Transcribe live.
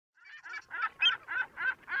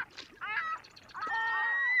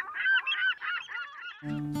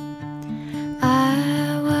I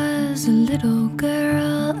was a little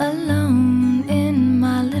girl alone in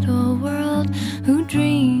my little world, who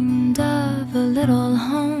dreamed of a little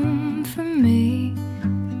home for me.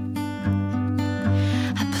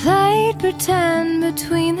 I played pretend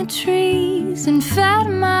between the trees and fed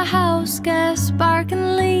my house gas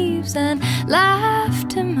barking leaves, and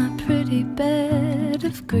laughed in my pretty bed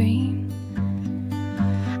of green.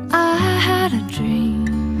 I had a dream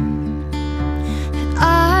that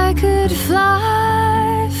I could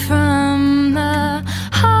fly from the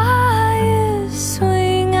highest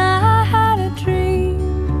swing. I had a dream.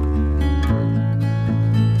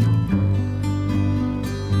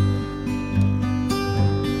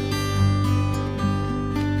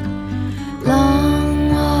 Long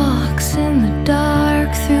walks in the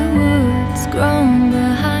dark through woods grown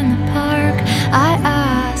behind the park. I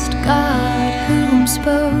asked God who I'm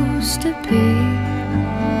supposed to be.